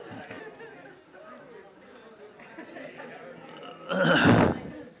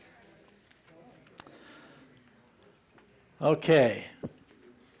Okay.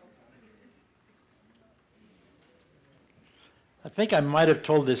 I think I might have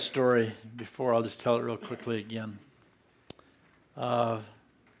told this story before. I'll just tell it real quickly again.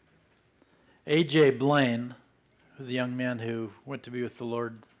 A.J. Blaine, who's a young man who went to be with the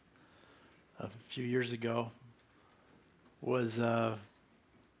Lord a few years ago, was a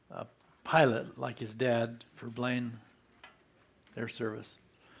pilot like his dad for Blaine Air Service.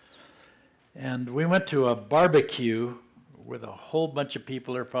 And we went to a barbecue with a whole bunch of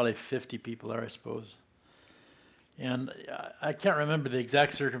people there, probably 50 people there, I suppose. And I can't remember the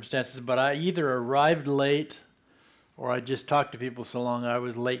exact circumstances, but I either arrived late or I just talked to people so long I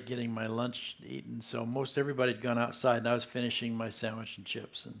was late getting my lunch eaten. So most everybody had gone outside, and I was finishing my sandwich and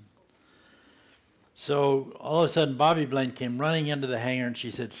chips. And so all of a sudden, Bobby Blaine came running into the hangar, and she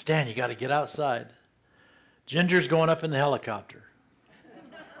said, "Stan, you got to get outside. Ginger's going up in the helicopter."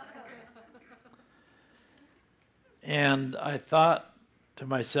 And I thought to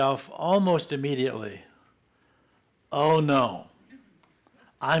myself almost immediately, oh no,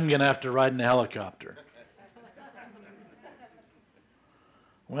 I'm going to have to ride in a helicopter.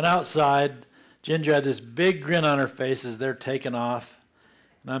 Went outside. Ginger had this big grin on her face as they're taking off.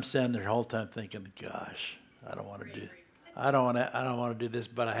 And I'm standing there the whole time thinking, gosh, I don't want to do this,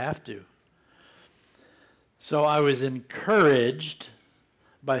 but I have to. So I was encouraged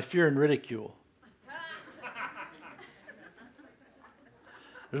by fear and ridicule.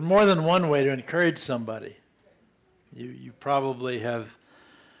 There's more than one way to encourage somebody. You probably have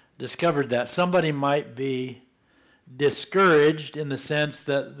discovered that. Somebody might be discouraged in the sense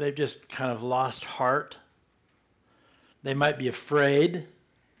that they've just kind of lost heart. They might be afraid.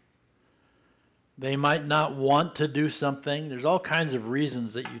 They might not want to do something. There's all kinds of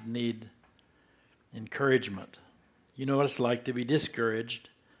reasons that you'd need encouragement. You know what it's like to be discouraged,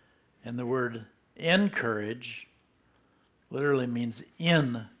 and the word encourage literally means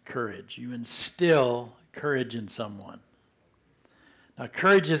encourage. You instill courage in someone. Now,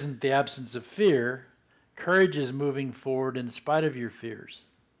 courage isn't the absence of fear. Courage is moving forward in spite of your fears.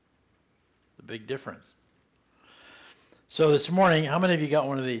 The big difference. So this morning, how many of you got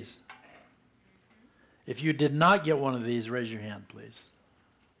one of these? If you did not get one of these, raise your hand, please.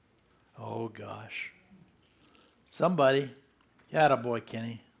 Oh, gosh. Somebody. Yeah, boy,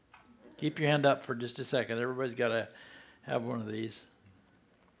 Kenny. Keep your hand up for just a second. Everybody's got to have one of these.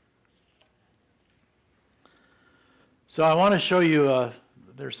 So I want to show you,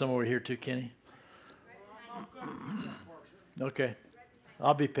 there's some over here too, Kenny. Okay.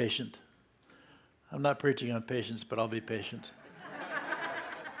 I'll be patient. I'm not preaching on patience, but I'll be patient. I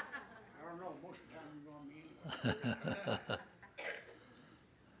don't know, most of the time you're going to be.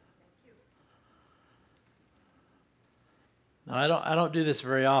 Now, I don't do this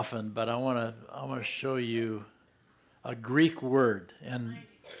very often, but I want to show you a Greek word. And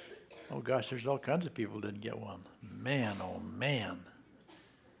oh gosh, there's all kinds of people who didn't get one. Man, oh man.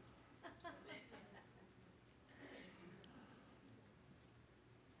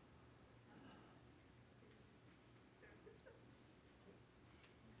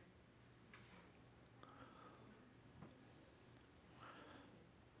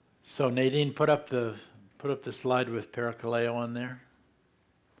 So Nadine, put up the slide with parakaleo on there.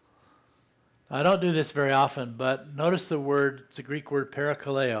 I don't do this very often, but notice the word, it's a Greek word,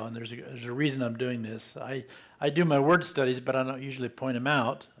 parakaleo, and there's a reason I'm doing this. I do my word studies, but I don't usually point them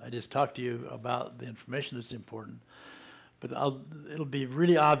out. I just talk to you about the information that's important. But it'll be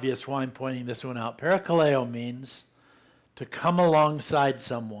really obvious why I'm pointing this one out. Parakaleo means to come alongside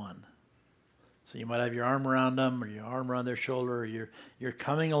someone. So you might have your arm around them, or your arm around their shoulder, or you're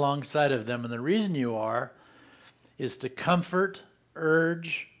coming alongside of them, and the reason you are is to comfort,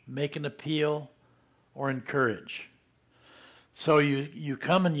 urge, make an appeal, or encourage. So you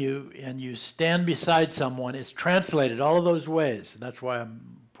come and you stand beside someone. It's translated all of those ways. And that's why I'm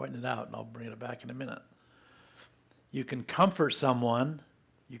pointing it out, and I'll bring it back in a minute. You can comfort someone.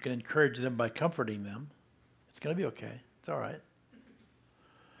 You can encourage them by comforting them. It's going to be okay. It's all right.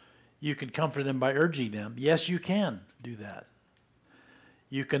 You can comfort them by urging them. Yes, you can do that.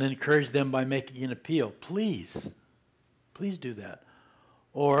 You can encourage them by making an appeal. Please do that.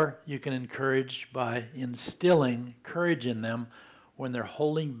 Or you can encourage by instilling courage in them when they're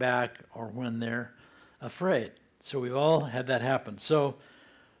holding back or when they're afraid. So we've all had that happen. So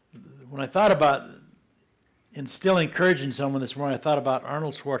when I thought about instilling courage in someone this morning, I thought about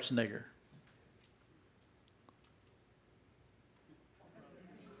Arnold Schwarzenegger.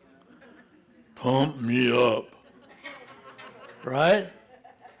 Pump me up. Right?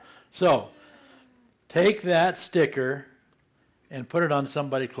 So, take that sticker and put it on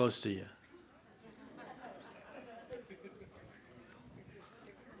somebody close to you.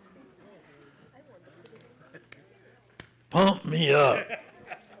 Pump me up.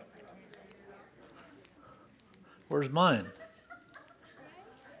 Where's mine?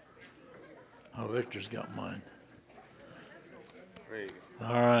 Oh, Victor's got mine. There you go.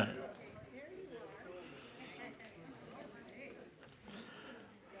 All right.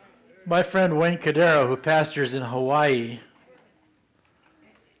 My friend Wayne Cadero, who pastors in Hawaii,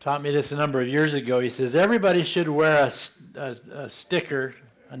 taught me this a number of years ago. He says everybody should wear a sticker,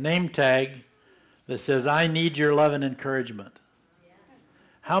 a name tag that says, "I need your love and encouragement."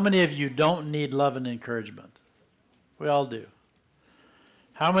 How many of you don't need love and encouragement? We all do.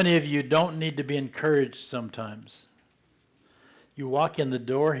 How many of you don't need to be encouraged sometimes? You walk in the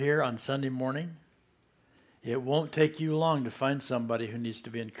door here on Sunday morning, it won't take you long to find somebody who needs to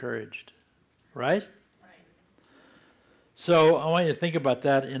be encouraged, right? So I want you to think about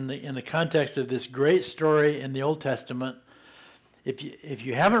that in the context of this great story in the Old Testament. If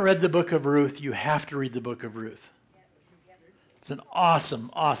you haven't read the book of Ruth, you have to read the book of Ruth. It's an awesome,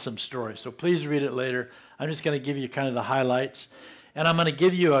 awesome story. So please read it later. I'm just going to give you kind of the highlights. And I'm going to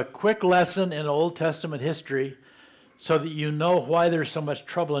give you a quick lesson in Old Testament history so that you know why there's so much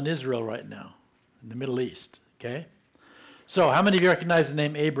trouble in Israel right now, in the Middle East. Okay? So how many of you recognize the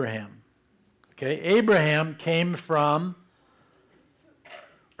name Abraham? Okay, Abraham came from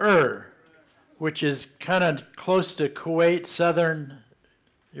Ur, which is kind of close to Kuwait, southern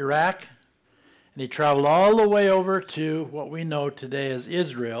Iraq. And he traveled all the way over to what we know today as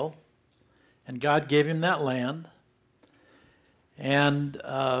Israel. And God gave him that land. And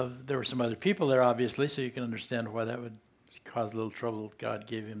there were some other people there, obviously, so you can understand why that would cause a little trouble. God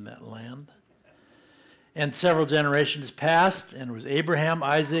gave him that land. And several generations passed, and it was Abraham,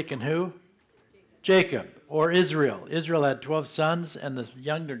 Isaac, and who? Jacob, or Israel. Israel had 12 sons, and this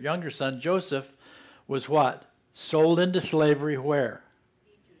younger son, Joseph, was what? Sold into slavery where?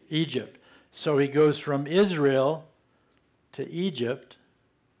 Egypt. So he goes from Israel to Egypt,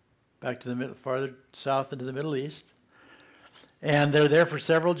 back to the farther south into the Middle East. And they're there for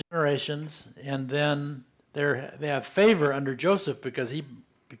several generations, and then they have favor under Joseph because he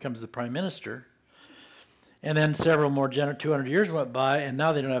becomes the prime minister. And then several more 200 years went by, and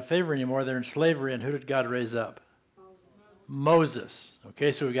now they don't have favor anymore. They're in slavery, and who did God raise up? Moses.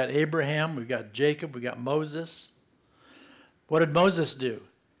 Okay, so we've got Abraham, we've got Jacob, we've got Moses. What did Moses do?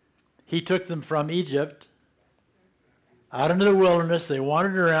 He took them from Egypt out into the wilderness. They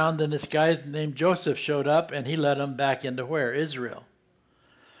wandered around. Then this guy named Joseph showed up, and he led them back into where? Israel.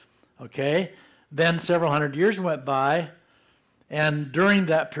 Okay? Then several hundred years went by, and during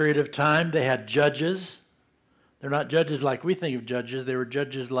that period of time, they had judges. They're not judges like we think of judges. They were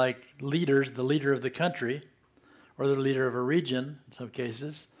judges like leaders, the leader of the country, or the leader of a region in some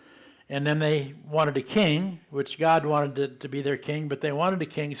cases. And then they wanted a king, which God wanted to be their king, but they wanted a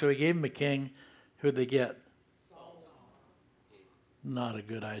king, so he gave them a king. Who'd they get? Saul. Not a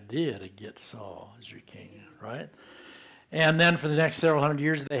good idea to get Saul as your king, right? And then for the next several hundred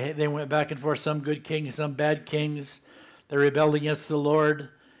years, they went back and forth, some good kings, some bad kings. They rebelled against the Lord,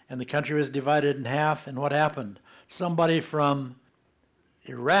 and the country was divided in half. And what happened? Somebody from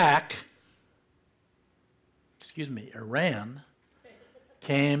Iran,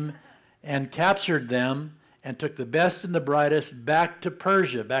 came and captured them and took the best and the brightest back to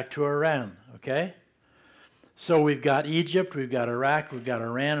Persia, back to Iran, okay? So we've got Egypt, we've got Iraq, we've got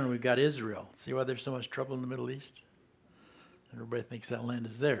Iran, and we've got Israel. See why there's so much trouble in the Middle East? Everybody thinks that land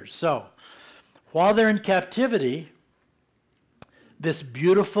is theirs. So while they're in captivity, this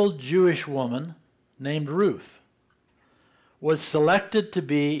beautiful Jewish woman named Ruth was selected to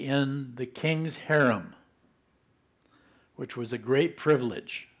be in the king's harem, which was a great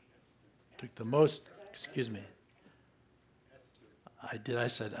privilege. Took the most, excuse me. I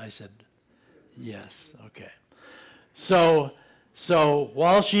said yes, okay. So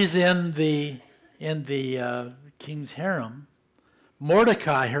while she's in the king's harem,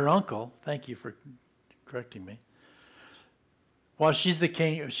 Mordecai, her uncle, thank you for correcting me. While she's the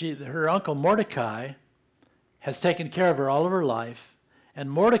king, her uncle Mordecai has taken care of her all of her life,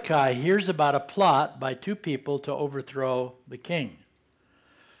 and Mordecai hears about a plot by two people to overthrow the king.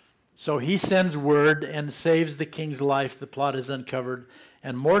 So he sends word and saves the king's life. The plot is uncovered,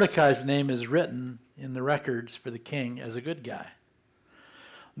 and Mordecai's name is written in the records for the king as a good guy.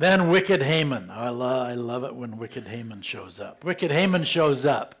 Then wicked Haman. I love it when wicked Haman shows up. Wicked Haman shows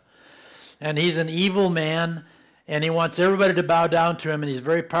up, and he's an evil man, and he wants everybody to bow down to him, and he's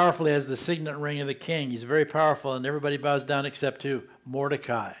very powerful. He has the signet ring of the king. He's very powerful, and everybody bows down except who?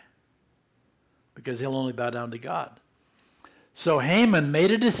 Mordecai, because he'll only bow down to God. So Haman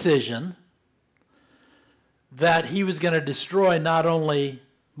made a decision that he was going to destroy not only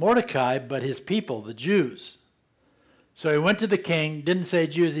Mordecai, but his people, the Jews. So he went to the king, didn't say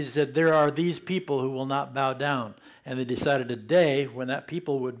Jews, he said, there are these people who will not bow down. And they decided a day when that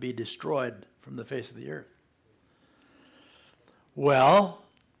people would be destroyed from the face of the earth. Well,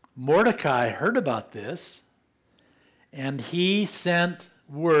 Mordecai heard about this, and he sent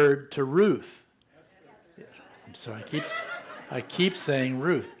word to Ruth. I'm sorry, I keep saying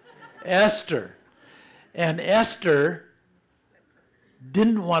Ruth. Esther. And Esther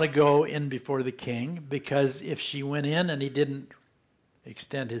didn't want to go in before the king, because if she went in and he didn't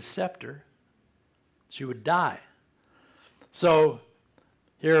extend his scepter, she would die. So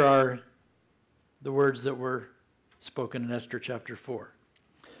here are the words that were spoken in Esther chapter 4.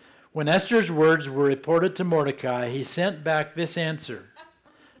 When Esther's words were reported to Mordecai, he sent back this answer: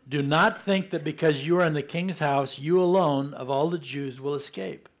 do not think that because you are in the king's house, you alone of all the Jews will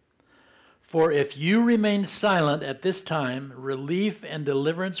escape. For if you remain silent at this time, relief and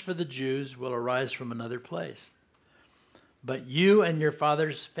deliverance for the Jews will arise from another place. But you and your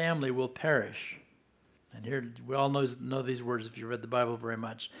father's family will perish. And here, we all know these words if you read the Bible very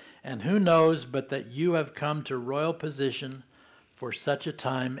much. And who knows but that you have come to royal position for such a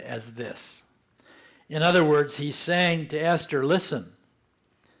time as this. In other words, he's saying to Esther, listen,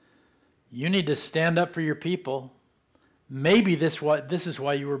 you need to stand up for your people. Maybe this is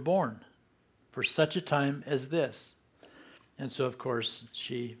why you were born, for such a time as this. And so, of course,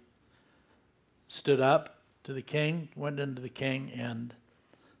 she stood up to the king, went into the king, and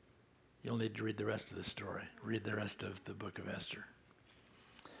you'll need to read the rest of the story. Read the rest of the book of Esther.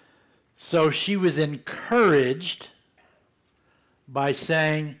 So she was encouraged by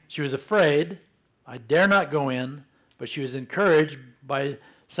saying, she was afraid, I dare not go in, but she was encouraged by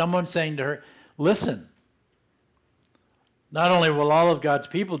someone saying to her, listen, not only will all of God's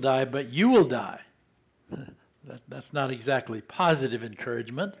people die, but you will die. That's not exactly positive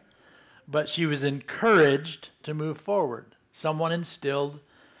encouragement, but she was encouraged to move forward. Someone instilled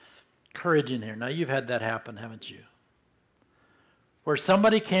courage in here. Now, you've had that happen, haven't you? Where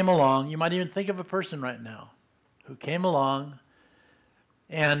somebody came along, you might even think of a person right now, who came along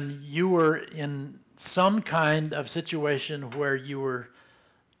and you were in some kind of situation where you were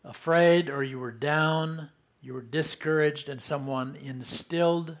afraid or you were down, you were discouraged, and someone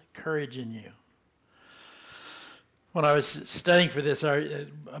instilled courage in you. When I was studying for this, a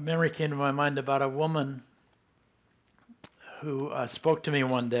memory came to my mind about a woman who spoke to me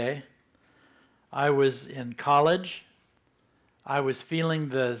one day. I was in college. I was feeling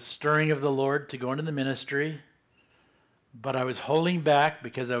the stirring of the Lord to go into the ministry, but I was holding back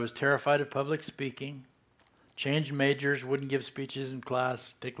because I was terrified of public speaking, changed majors, wouldn't give speeches in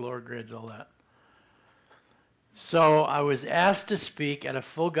class, take lower grades, all that. So I was asked to speak at a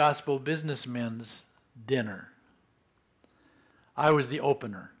full gospel businessmen's dinner. I was the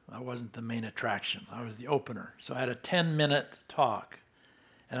opener. I wasn't the main attraction. I was the opener. So I had a 10-minute talk.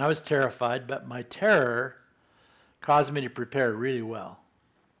 And I was terrified, but my terror caused me to prepare really well.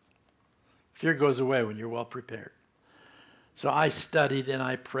 Fear goes away when you're well prepared. So I studied and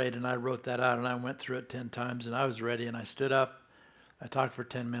I prayed and I wrote that out and I went through it 10 times and I was ready and I stood up. I talked for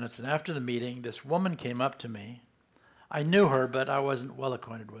 10 minutes, and after the meeting, this woman came up to me. I knew her, but I wasn't well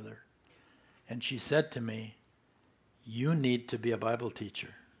acquainted with her. And she said to me, you need to be a Bible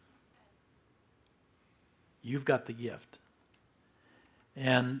teacher. You've got the gift.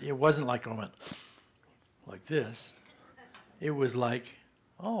 And it wasn't like I went like this. It was like,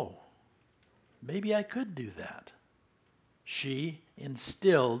 oh, maybe I could do that. She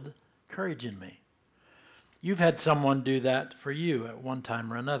instilled courage in me. You've had someone do that for you at one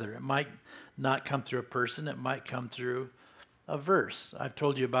time or another. It might not come through a person. It might come through a verse. I've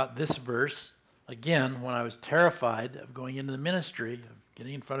told you about this verse, again, when I was terrified of going into the ministry, of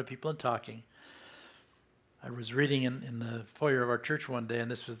getting in front of people and talking. I was reading in the foyer of our church one day,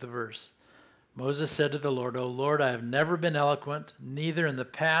 and this was the verse. Moses said to the Lord, O Lord, I have never been eloquent, neither in the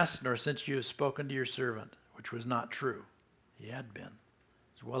past nor since you have spoken to your servant, which was not true. He had been.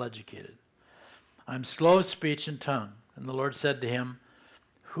 He was well educated. I'm slow of speech and tongue. And the Lord said to him,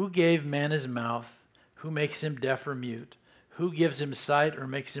 who gave man his mouth? Who makes him deaf or mute? Who gives him sight or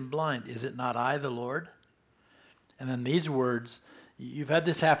makes him blind? Is it not I, the Lord? And then these words, you've had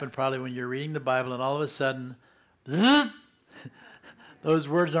this happen probably when you're reading the Bible and all of a sudden, zzz, those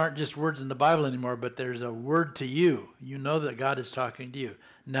words aren't just words in the Bible anymore, but there's a word to you. You know that God is talking to you.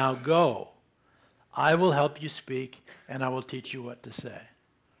 Now go. I will help you speak, and I will teach you what to say.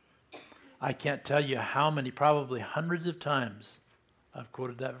 I can't tell you how many, probably hundreds of times, I've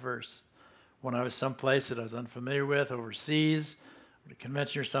quoted that verse. When I was someplace that I was unfamiliar with, overseas, at a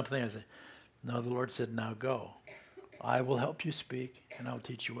convention or something, I say, no, the Lord said, now go. I will help you speak, and I will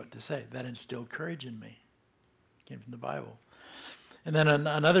teach you what to say. That instilled courage in me. came from the Bible. And then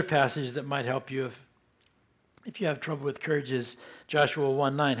another passage that might help you if you have trouble with courage is Joshua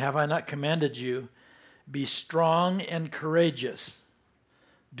 1:9. Have I not commanded you, be strong and courageous.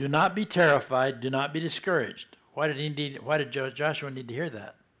 Do not be terrified, do not be discouraged. Why did Joshua need to hear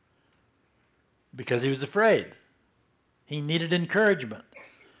that? Because he was afraid. He needed encouragement.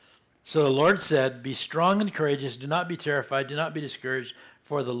 So the Lord said, be strong and courageous, do not be terrified, do not be discouraged,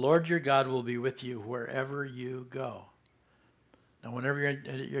 for the Lord your God will be with you wherever you go. Now, whenever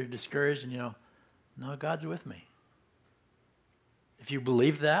you're discouraged and no, God's with me. If you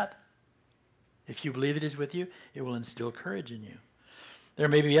believe that, if you believe that He's with you, it will instill courage in you. There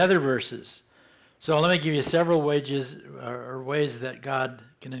may be other verses. So let me give you several ways that God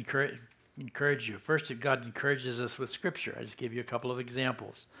can encourage you. First, God encourages us with Scripture. I just gave you a couple of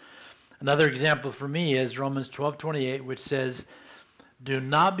examples. Another example for me is Romans 12:28, which says, do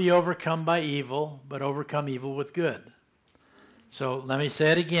not be overcome by evil, but overcome evil with good. So let me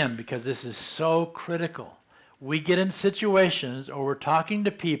say it again, because this is so critical. We get in situations, or we're talking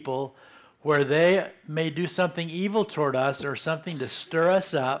to people where they may do something evil toward us or something to stir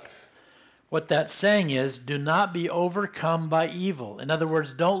us up. What that's saying is, do not be overcome by evil. In other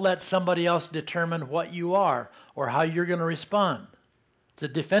words, don't let somebody else determine what you are or how you're going to respond. It's a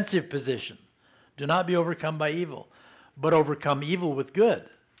defensive position. Do not be overcome by evil, but overcome evil with good.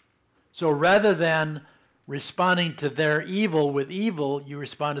 So rather than responding to their evil with evil, you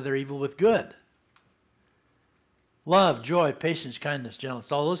respond to their evil with good. Love, joy, patience, kindness,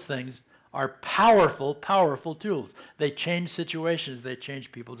 gentleness, all those things are powerful, powerful tools. They change situations. They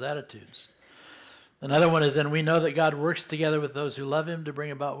change people's attitudes. Another one is, and we know that God works together with those who love Him to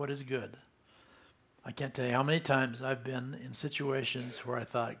bring about what is good. I can't tell you how many times I've been in situations where I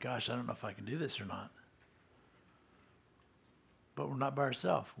thought, gosh, I don't know if I can do this or not. But we're not by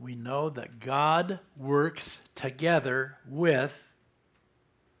ourselves. We know that God works together with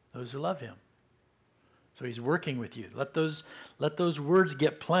those who love Him. So He's working with you. Let those words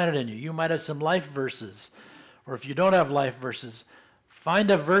get planted in you. You might have some life verses, or if you don't have life verses, find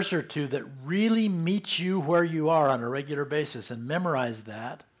a verse or two that really meets you where you are on a regular basis and memorize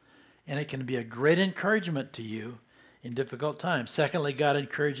that, and it can be a great encouragement to you in difficult times. Secondly, God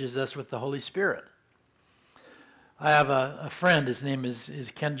encourages us with the Holy Spirit. I have a friend, his name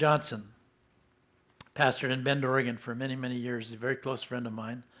is Ken Johnson, pastored in Bend, Oregon for many, many years. He's a very close friend of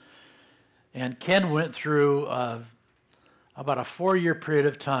mine. And Ken went through about a 4-year period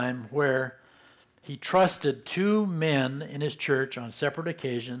of time where he trusted 2 men in his church on separate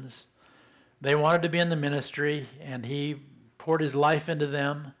occasions. They wanted to be in the ministry, and he poured his life into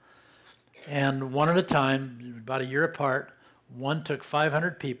them. And one at a time, about a year apart, one took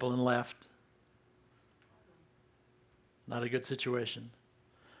 500 people and left. Not a good situation.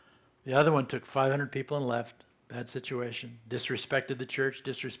 The other one took 500 people and left. Bad situation. Disrespected the church,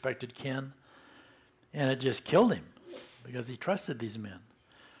 disrespected Ken. And it just killed him because he trusted these men.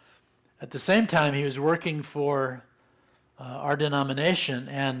 At the same time, he was working for our denomination,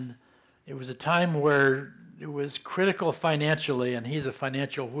 and it was a time where it was critical financially, and he's a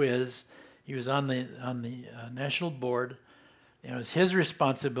financial whiz. He was on the national board. And it was his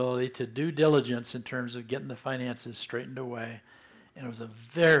responsibility to do diligence in terms of getting the finances straightened away. And it was a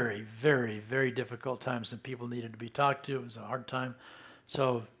very, very, very difficult time. Some people needed to be talked to. It was a hard time.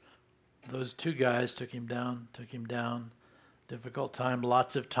 So those 2 guys took him down. Difficult time,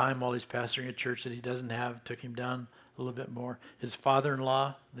 lots of time while he's pastoring a church that he doesn't have, took him down a little bit more. His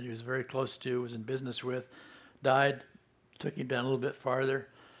father-in-law, that he was very close to, was in business with, died, took him down a little bit farther.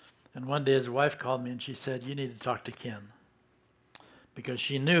 And one day his wife called me and she said, you need to talk to Ken. Because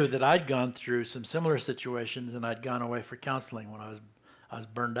she knew that I'd gone through some similar situations and I'd gone away for counseling when I was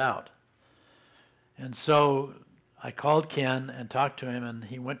burned out. And so I called Ken and talked to him, and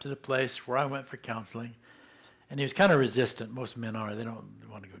he went to the place where I went for counseling. And he was kind of resistant. Most men are. They don't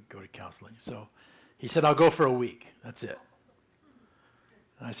want to go to counseling. So he said, I'll go for a week. That's it.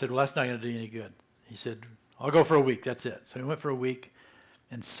 And I said, well, that's not going to do you any good. He said, I'll go for a week. That's it. So he went for a week.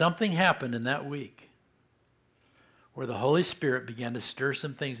 And something happened in that week where the Holy Spirit began to stir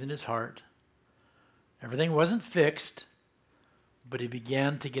some things in his heart. Everything wasn't fixed, but he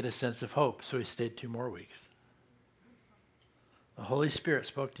began to get a sense of hope. So he stayed 2 more weeks. The Holy Spirit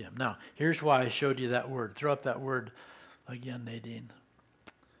spoke to him. Now, here's why I showed you that word. Throw up that word again, Nadine.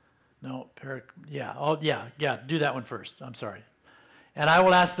 No, do that one first. I'm sorry. And I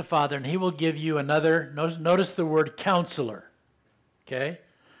will ask the Father, and He will give you another, notice the word counselor. Okay?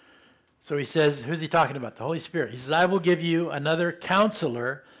 So He says, who's He talking about? The Holy Spirit. He says, I will give you another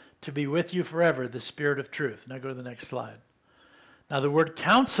counselor to be with you forever, the Spirit of truth. Now go to the next slide. Now the word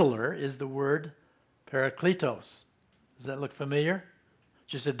counselor is the word Parakletos. Does that look familiar?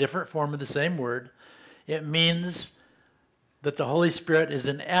 Just a different form of the same word. It means that the Holy Spirit is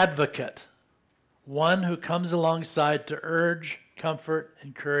an advocate, one who comes alongside to urge, comfort,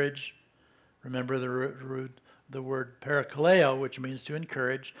 encourage. Remember the word parakaleo, which means to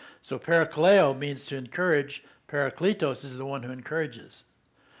encourage. So parakaleo means to encourage. Parakletos is the one who encourages.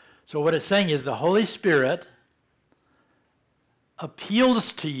 So what it's saying is the Holy Spirit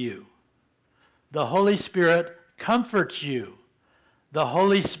appeals to you. The Holy Spirit comforts you. The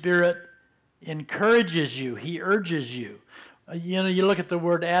Holy Spirit encourages you. He urges you. You look at the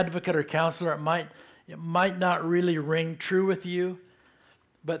word advocate or counselor, it might not really ring true with you,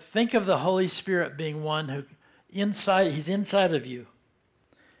 but think of the Holy Spirit being one who he's inside of you.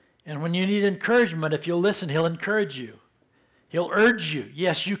 And when you need encouragement, if you'll listen, he'll encourage you. He'll urge you.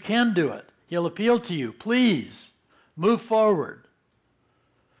 Yes, you can do it. He'll appeal to you. Please, move forward.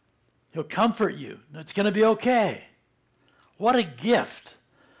 He'll comfort you. It's going to be okay. What a gift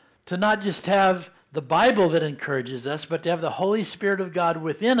to not just have the Bible that encourages us, but to have the Holy Spirit of God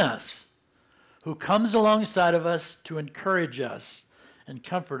within us who comes alongside of us to encourage us and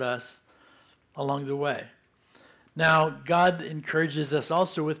comfort us along the way. Now, God encourages us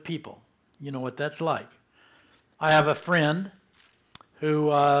also with people. You know what that's like. I have a friend who,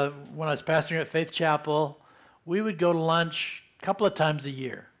 when I was pastoring at Faith Chapel, we would go to lunch a couple of times a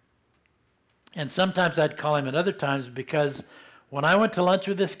year. And sometimes I'd call him at other times because when I went to lunch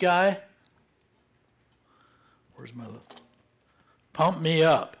with this guy, pump me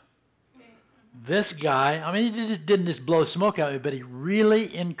up. This guy, I mean, he didn't just blow smoke at me, but he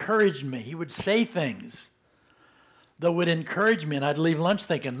really encouraged me. He would say things that would encourage me, and I'd leave lunch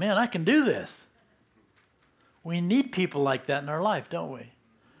thinking, man, I can do this. We need people like that in our life, don't we?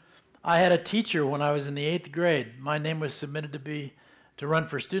 I had a teacher when I was in the 8th grade. My name was submitted to run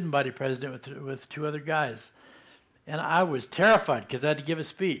for student body president with 2 other guys. And I was terrified because I had to give a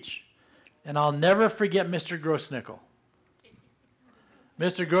speech. And I'll never forget Mr. Grossnickel.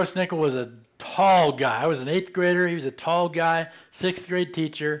 Mr. Grossnickel was a tall guy. I was an 8th grader. He was a tall guy, 6th grade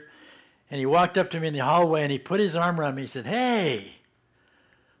teacher. And he walked up to me in the hallway and he put his arm around me. He said, "Hey,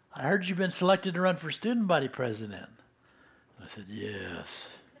 I heard you've been selected to run for student body president." I said, "Yes."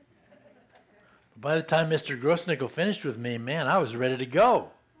 By the time Mr. Grossnickel finished with me, man, I was ready to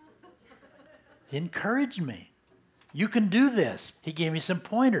go. He encouraged me. You can do this. He gave me some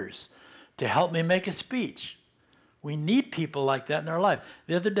pointers to help me make a speech. We need people like that in our life.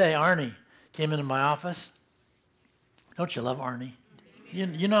 The other day, Arnie came into my office. Don't you love Arnie?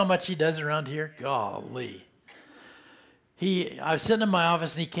 You know how much he does around here? Golly. I was sitting in my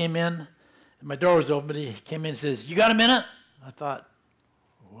office and he came in, and my door was open, but he came in and says, "You got a minute?" I thought,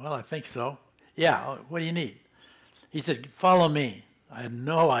 well, I think so. "Yeah, what do you need?" He said, "Follow me." I had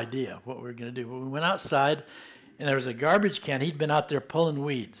no idea what we were going to do. But we went outside, and there was a garbage can. He'd been out there pulling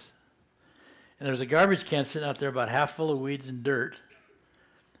weeds. And there was a garbage can sitting out there about half full of weeds and dirt.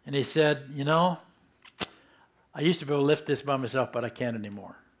 And he said, "You know, I used to be able to lift this by myself, but I can't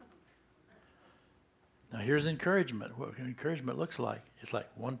anymore." Now here's encouragement. What encouragement looks like. It's like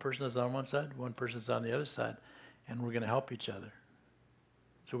one person is on one side, one person is on the other side, and we're going to help each other.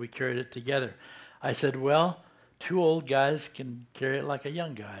 So we carried it together. I said, well, 2 old guys can carry it like a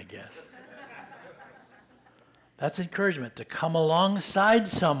young guy, I guess. That's encouragement, to come alongside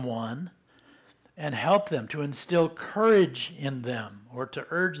someone and help them, to instill courage in them, or to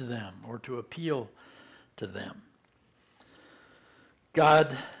urge them, or to appeal to them.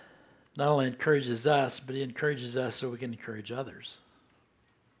 God not only encourages us, but he encourages us so we can encourage others.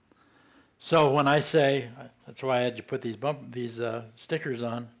 So when I say, that's why I had you put these stickers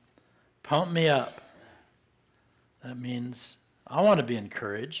on, pump me up. That means I want to be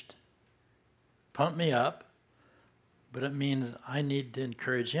encouraged. Pump me up. But it means I need to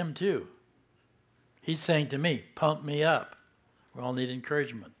encourage him too. He's saying to me, pump me up. We all need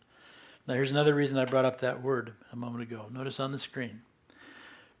encouragement. Now here's another reason I brought up that word a moment ago. Notice on the screen.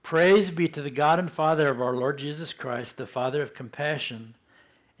 Praise be to the God and Father of our Lord Jesus Christ, the Father of compassion,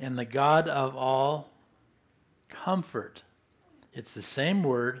 and the God of all comfort. It's the same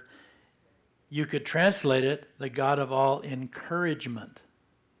word. You could translate it, the God of all encouragement.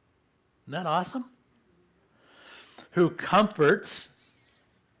 Isn't that awesome? Who comforts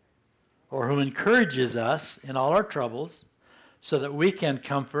or who encourages us in all our troubles so that we can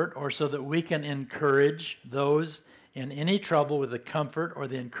comfort or so that we can encourage those in any trouble with the comfort or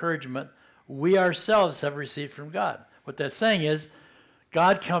the encouragement we ourselves have received from God. What that's saying is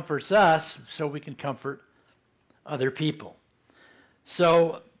God comforts us so we can comfort other people.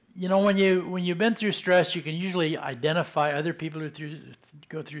 So you know, when you've been through stress, you can usually identify other people who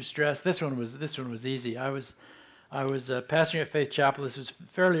go through stress. This one was easy. I was pastoring at Faith Chapel. This was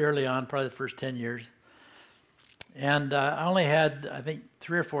fairly early on, probably the first 10 years. And I only had, I think,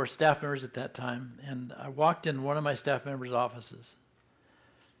 3 or 4 staff members at that time. And I walked in one of my staff members' offices.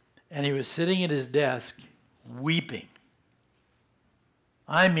 And he was sitting at his desk weeping.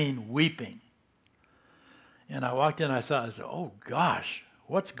 I mean weeping. And I walked in, I said, oh gosh,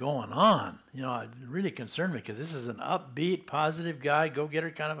 what's going on? You know, it really concerned me because this is an upbeat, positive guy,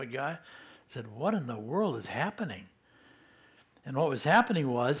 go-getter kind of a guy. I said, what in the world is happening? And what was happening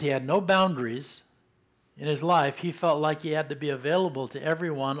was he had no boundaries in his life. He felt like he had to be available to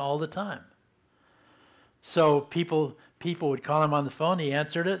everyone all the time. So people would call him on the phone, he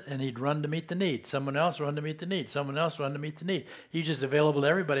answered it, and he'd run to meet the need. Someone else run to meet the need. Someone else run to meet the need. He's just available to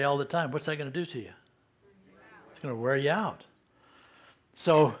everybody all the time. What's that going to do to you? It's going to wear you out.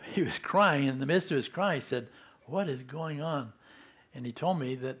 So he was crying. In the midst of his crying, he said, what is going on? And he told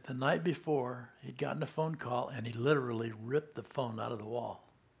me that the night before, he'd gotten a phone call, and he literally ripped the phone out of the wall.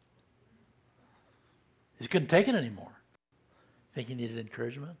 He couldn't take it anymore. Think he needed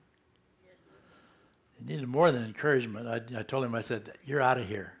encouragement? He needed more than encouragement. I told him, I said, you're out of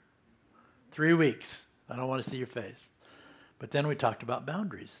here. 3 weeks. I don't want to see your face. But then we talked about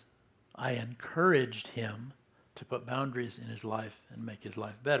boundaries. I encouraged him to put boundaries in his life and make his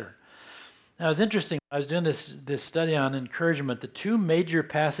life better. Now, it was interesting. I was doing this study on encouragement. The 2 major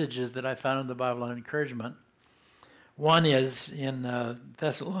passages that I found in the Bible on encouragement, one is in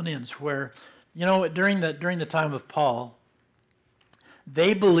Thessalonians, where, you know, during the time of Paul,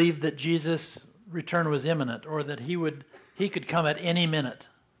 they believed that Jesus' return was imminent, or that he could come at any minute.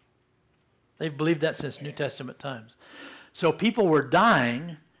 They've believed that since New Testament times. So people were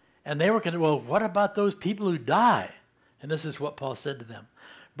dying, and they were going, well, what about those people who die? And this is what Paul said to them.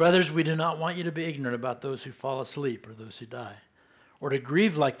 Brothers, we do not want you to be ignorant about those who fall asleep or those who die, or to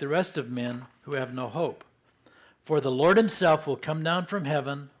grieve like the rest of men who have no hope. For the Lord himself will come down from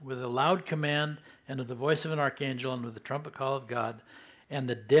heaven with a loud command and with the voice of an archangel and with the trumpet call of God, and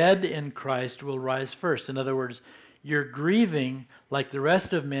the dead in Christ will rise first. In other words, you're grieving like the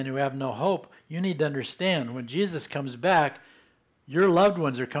rest of men who have no hope. You need to understand, when Jesus comes back, your loved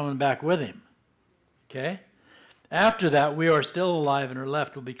ones are coming back with him. Okay? After that, we are still alive and are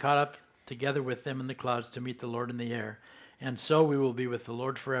left will be caught up together with them in the clouds to meet the Lord in the air. And so we will be with the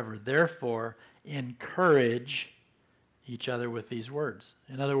Lord forever. Therefore, encourage each other with these words.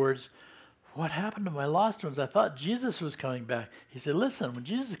 In other words, what happened to my lost ones? I thought Jesus was coming back. He said, listen, when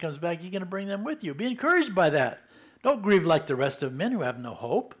Jesus comes back, you're going to bring them with you. Be encouraged by that. Don't grieve like the rest of men who have no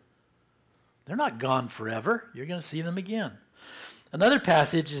hope. They're not gone forever. You're going to see them again. Another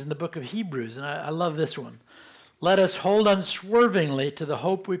passage is in the book of Hebrews, and I love this one. Let us hold unswervingly to the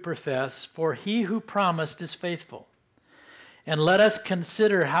hope we profess, for he who promised is faithful. And let us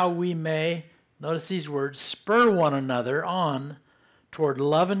consider how we may, notice these words, spur one another on toward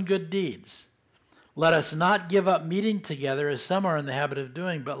love and good deeds. Let us not give up meeting together as some are in the habit of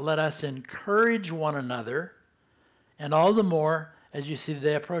doing, but let us encourage one another, and all the more as you see the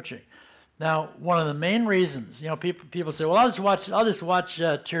day approaching. Now, one of the main reasons, you know, people say, well, I'll just watch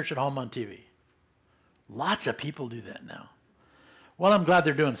church at home on TV. Lots of people do that now. Well, I'm glad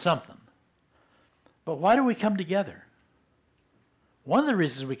they're doing something. But why do we come together? One of the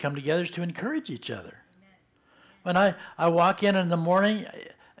reasons we come together is to encourage each other. When I walk in the morning,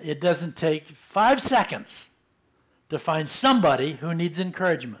 it doesn't take 5 seconds to find somebody who needs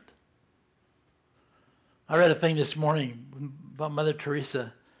encouragement. I read a thing this morning about Mother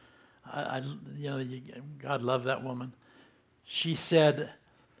Teresa. God loved that woman. She said,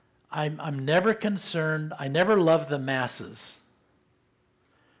 I'm never concerned. I never love the masses.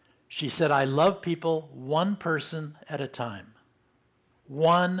 She said, I love people one person at a time.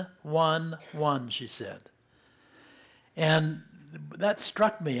 One, she said. And that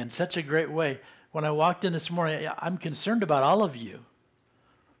struck me in such a great way. When I walked in this morning, I'm concerned about all of you.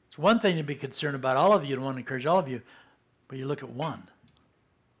 It's one thing to be concerned about all of you and want to encourage all of you, but you look at one.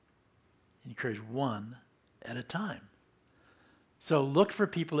 You encourage one at a time. So look for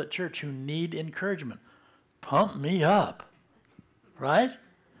people at church who need encouragement. Pump me up, right?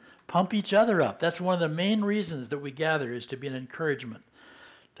 Pump each other up. That's one of the main reasons that we gather, is to be an encouragement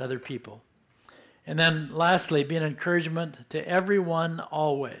to other people. And then lastly, be an encouragement to everyone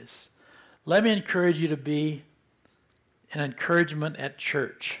always. Let me encourage you to be an encouragement at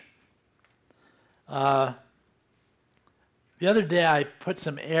church. The other day I put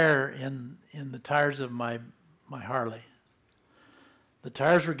some air in the tires of my Harley. The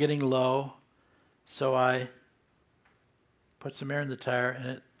tires were getting low, so I put some air in the tire,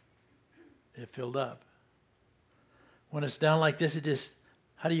 and It filled up. When it's down like this,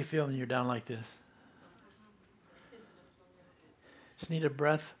 how do you feel when you're down like this? Just need a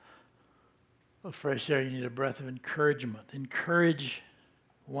breath of fresh air. You need a breath of encouragement. Encourage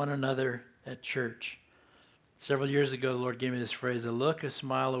one another at church. Several years ago, the Lord gave me this phrase: a look, a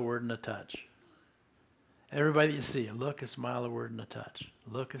smile, a word, and a touch. Everybody that you see, a look, a smile, a word, and a touch.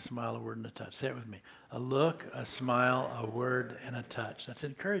 Look, a smile, a word, and a touch. Say it with me. A look, a smile, a word, and a touch. That's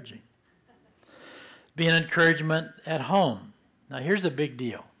encouraging. Be an encouragement at home. Now, here's a big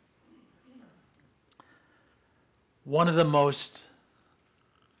deal. One of the most,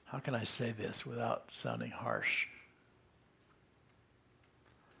 how can I say this without sounding harsh?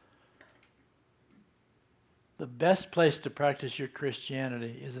 The best place to practice your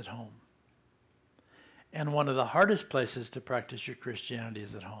Christianity is at home. And one of the hardest places to practice your Christianity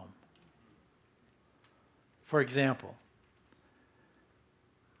is at home. For example,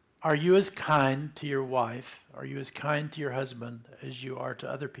 are you as kind to your wife, are you as kind to your husband as you are to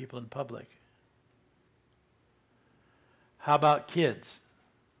other people in public? How about kids?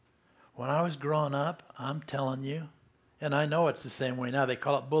 When I was growing up, I'm telling you, and I know it's the same way now, they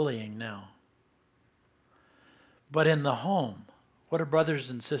call it bullying now. But in the home, what do brothers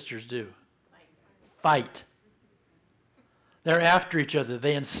and sisters do? Fight. They're after each other.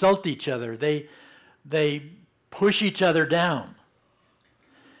 They insult each other. They push each other down.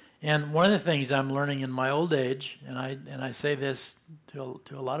 And one of the things I'm learning in my old age, and I say this to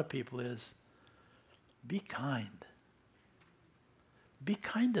a lot of people, is be kind. Be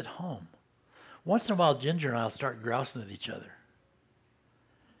kind at home. Once in a while, Ginger and I'll start grousing at each other.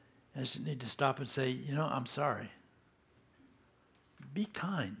 I just need to stop and say, I'm sorry. Be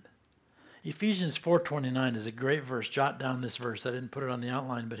kind. Ephesians 4:29 is a great verse. Jot down this verse. I didn't put it on the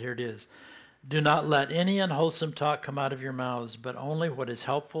outline, but here it is. Do not let any unwholesome talk come out of your mouths, but only what is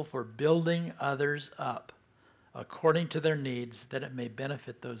helpful for building others up, according to their needs, that it may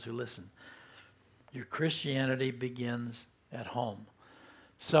benefit those who listen. Your Christianity begins at home.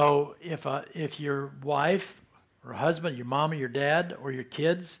 So if your wife or husband, your mom or your dad or your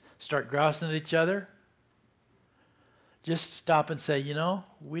kids start grousing at each other, just stop and say,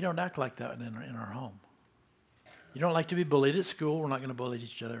 we don't act like that in our home. You don't like to be bullied at school, we're not going to bully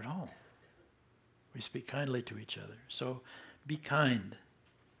each other at home. We speak kindly to each other. So be kind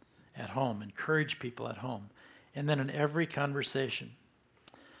at home. Encourage people at home. And then in every conversation.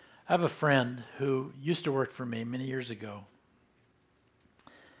 I have a friend who used to work for me many years ago.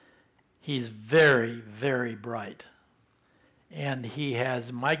 He's very, very bright. And he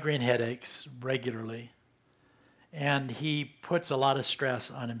has migraine headaches regularly. And he puts a lot of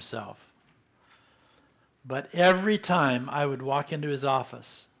stress on himself. But every time I would walk into his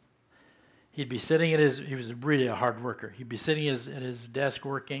office, he'd be sitting he was really a hard worker. He'd be sitting at his desk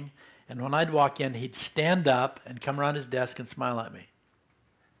working, and when I'd walk in, he'd stand up and come around his desk and smile at me.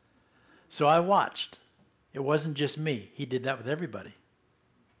 So I watched. It wasn't just me. He did that with everybody.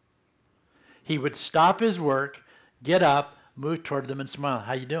 He would stop his work, get up, move toward them and smile.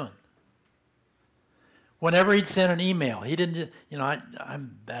 How you doing? Whenever he'd send an email, he didn't,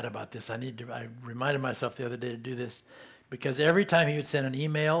 I'm bad about this. I reminded myself the other day to do this, because every time he would send an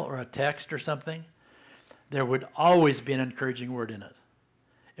email or a text or something, there would always be an encouraging word in it.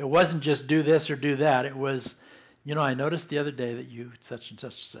 It wasn't just do this or do that. It was, I noticed the other day that you such and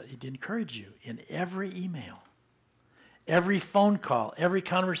such said. He'd encourage you in every email, every phone call, every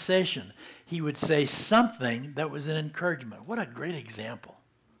conversation. He would say something that was an encouragement. What a great example.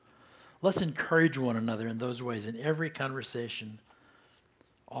 Let's encourage one another in those ways in every conversation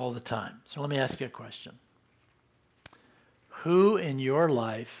all the time. So let me ask you a question. Who in your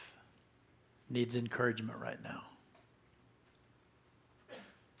life needs encouragement right now?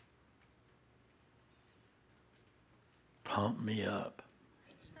 Pump me up.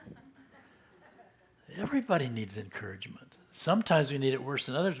 Everybody needs encouragement. Sometimes we need it worse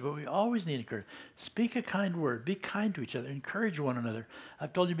than others, but we always need encouragement. Speak a kind word. Be kind to each other. Encourage one another.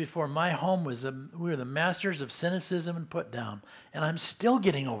 I've told you before, my home we were the masters of cynicism and put down, and I'm still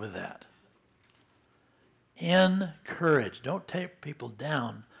getting over that. Encourage. Don't take people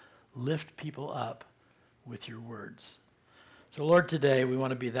down. Lift people up with your words. So Lord, today we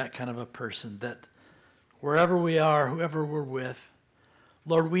want to be that kind of a person that wherever we are, whoever we're with,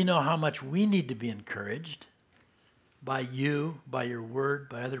 Lord, we know how much we need to be encouraged by you, by your word,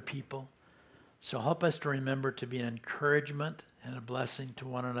 by other people. So help us to remember to be an encouragement and a blessing to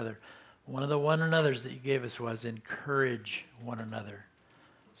one another. One of the one another's that you gave us was encourage one another.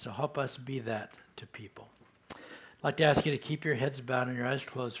 So help us be that to people. I'd like to ask you to keep your heads bowed and your eyes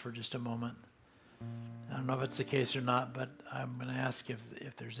closed for just a moment. I don't know if it's the case or not, but I'm going to ask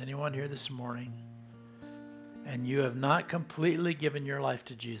if there's anyone here this morning and you have not completely given your life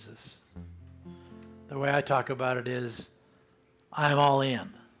to Jesus. The way I talk about it is, I'm all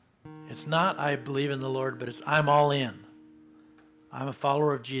in. It's not I believe in the Lord, but it's I'm all in. I'm a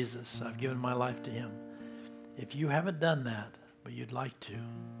follower of Jesus. I've given my life to him. If you haven't done that, but you'd like to,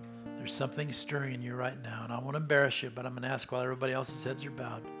 there's something stirring in you right now, and I won't embarrass you, but I'm going to ask while everybody else's heads are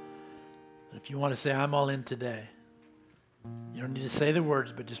bowed. If you want to say, I'm all in today, you don't need to say the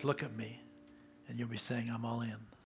words, but just look at me, and you'll be saying, I'm all in.